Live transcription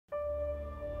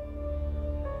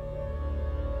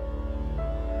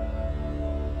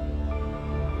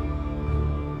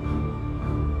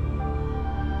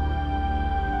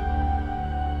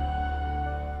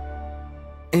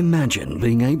Imagine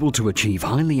being able to achieve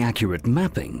highly accurate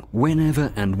mapping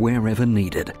whenever and wherever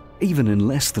needed, even in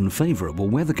less than favorable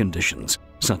weather conditions,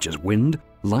 such as wind,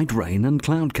 light rain and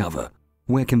cloud cover,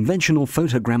 where conventional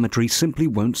photogrammetry simply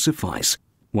won't suffice,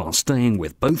 while staying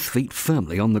with both feet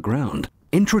firmly on the ground.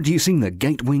 Introducing the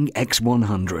Gatewing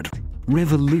X100,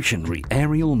 revolutionary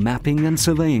aerial mapping and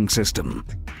surveying system.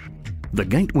 The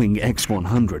Gatewing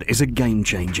X100 is a game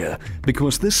changer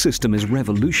because this system is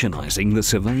revolutionizing the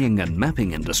surveying and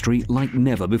mapping industry like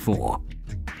never before.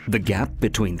 The gap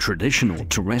between traditional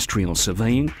terrestrial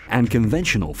surveying and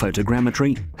conventional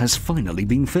photogrammetry has finally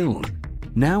been filled.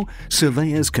 Now,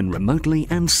 surveyors can remotely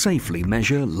and safely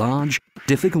measure large,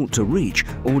 difficult-to-reach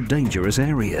or dangerous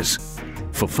areas.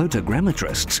 For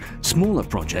photogrammetrists, smaller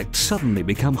projects suddenly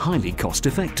become highly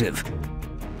cost-effective.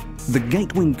 The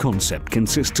Gatewing concept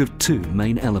consists of two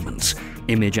main elements: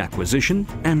 image acquisition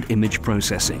and image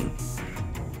processing.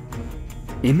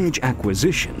 Image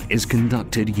acquisition is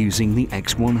conducted using the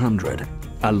X100,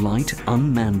 a light,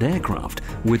 unmanned aircraft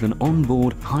with an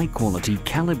onboard, high-quality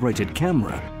calibrated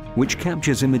camera which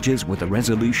captures images with a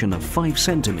resolution of 5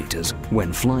 centimeters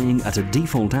when flying at a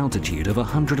default altitude of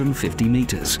 150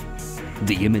 meters.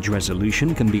 The image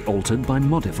resolution can be altered by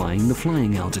modifying the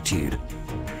flying altitude.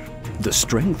 The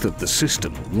strength of the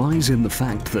system lies in the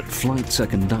fact that flights are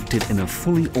conducted in a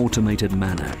fully automated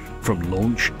manner, from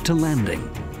launch to landing.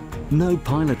 No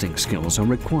piloting skills are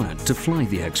required to fly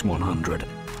the X100.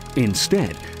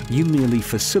 Instead, you merely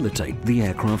facilitate the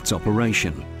aircraft's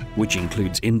operation, which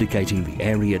includes indicating the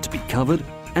area to be covered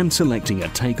and selecting a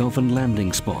takeoff and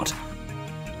landing spot.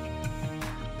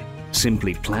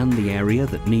 Simply plan the area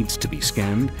that needs to be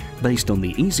scanned based on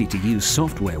the easy-to-use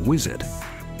software wizard.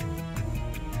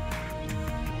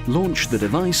 Launch the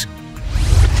device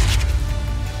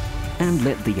and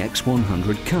let the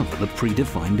X100 cover the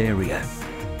predefined area.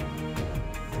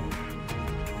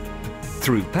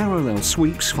 Through parallel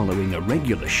sweeps following a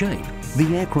regular shape,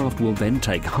 the aircraft will then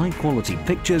take high-quality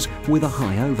pictures with a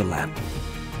high overlap.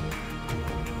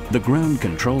 The ground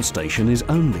control station is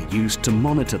only used to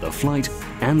monitor the flight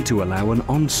and to allow an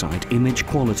on-site image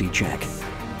quality check.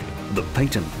 The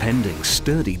patent-pending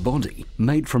sturdy body,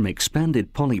 made from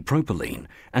expanded polypropylene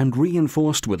and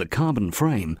reinforced with a carbon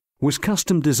frame, was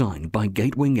custom designed by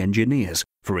Gatewing engineers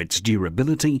for its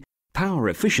durability, power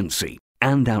efficiency,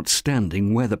 and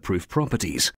outstanding weatherproof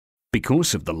properties.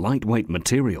 Because of the lightweight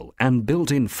material and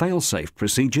built-in fail-safe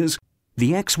procedures,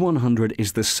 the X100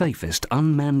 is the safest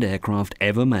unmanned aircraft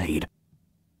ever made.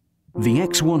 The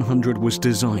X100 was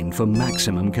designed for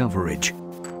maximum coverage.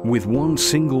 With one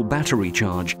single battery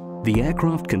charge, the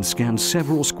aircraft can scan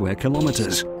several square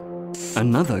kilometers.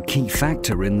 Another key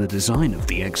factor in the design of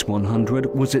the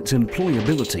X100 was its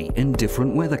employability in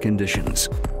different weather conditions.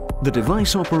 The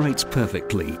device operates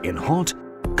perfectly in hot,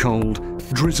 cold,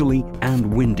 drizzly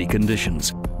and windy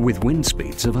conditions, with wind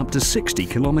speeds of up to 60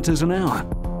 kilometers an hour.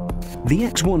 The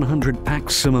X100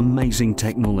 packs some amazing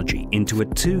technology into a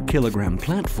 2-kilogram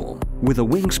platform with a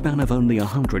wingspan of only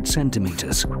 100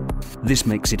 centimeters. This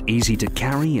makes it easy to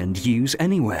carry and use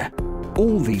anywhere.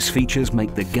 All these features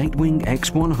make the Gatewing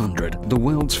X100 the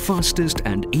world's fastest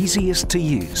and easiest to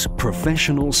use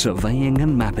professional surveying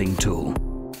and mapping tool.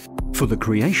 For the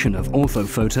creation of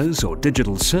orthophotos or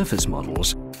digital surface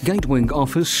models, Gatewing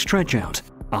offers StretchOut,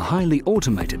 a highly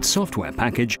automated software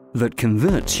package that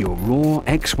converts your raw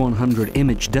X100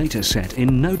 image dataset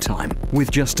in no time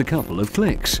with just a couple of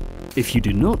clicks. If you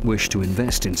do not wish to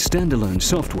invest in standalone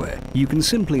software, you can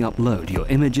simply upload your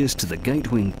images to the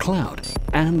Gatewing cloud,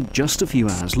 and just a few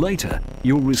hours later,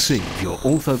 you'll receive your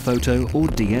orthophoto or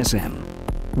DSM.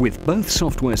 With both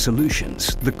software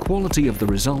solutions, the quality of the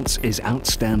results is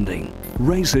outstanding,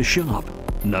 razor sharp,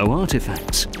 no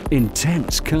artifacts,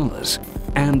 intense colors,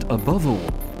 and above all,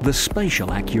 the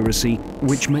spatial accuracy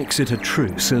which makes it a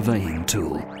true surveying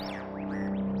tool.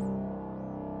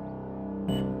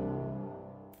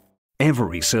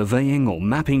 Every surveying or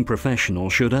mapping professional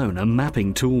should own a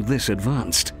mapping tool this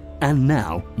advanced, and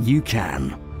now you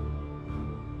can.